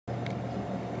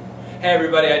Hey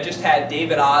everybody, I just had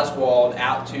David Oswald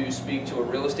out to speak to a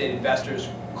real estate investors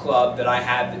club that I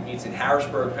have that meets in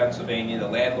Harrisburg, Pennsylvania, the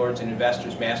Landlords and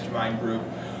Investors Mastermind Group.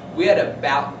 We had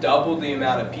about double the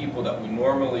amount of people that we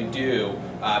normally do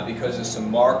because of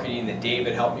some marketing that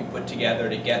David helped me put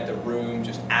together to get the room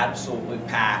just absolutely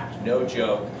packed, no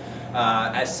joke.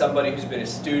 As somebody who's been a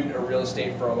student of real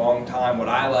estate for a long time, what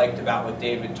I liked about what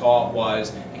David taught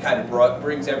was he kind of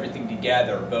brings everything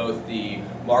together, both the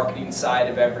marketing side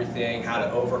of everything, how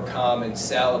to overcome and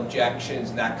sell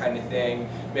objections and that kind of thing.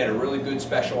 We had a really good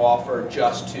special offer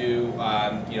just to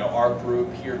our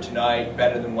group here tonight,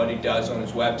 better than what he does on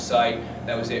his website.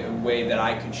 That was a way that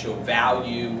I could show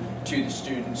value to the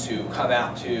students who come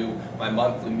out to my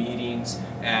monthly meetings,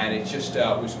 and it just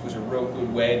was a real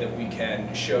good way that we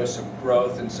can show some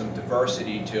growth and some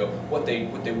diversity to what they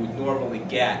would normally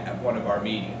get at one of our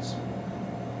meetings.